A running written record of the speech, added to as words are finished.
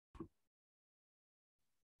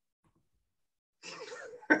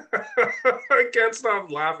I can't stop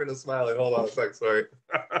laughing and smiling. Hold on a sec, sorry.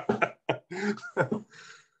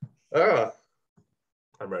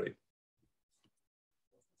 I'm ready.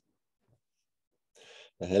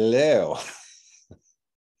 Hello.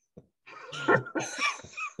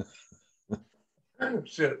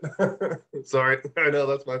 Shit. Sorry. I know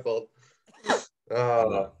that's my fault.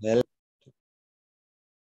 Hello,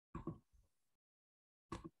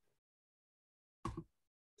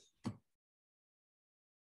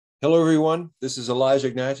 everyone. This is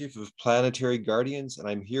Elijah Ignatieff of Planetary Guardians, and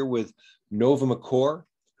I'm here with Nova McCore,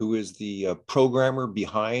 who is the programmer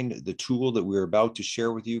behind the tool that we're about to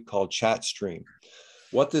share with you called ChatStream.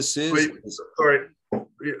 What this is... Wait, sorry.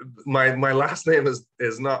 My last name is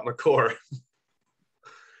not McCore.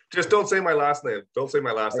 Just don't say my last name. Don't say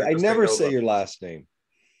my last name. I never say your last name.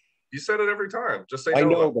 You said it every time. Just say I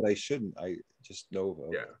Nova. know, but I shouldn't. I just Nova.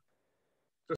 Yeah.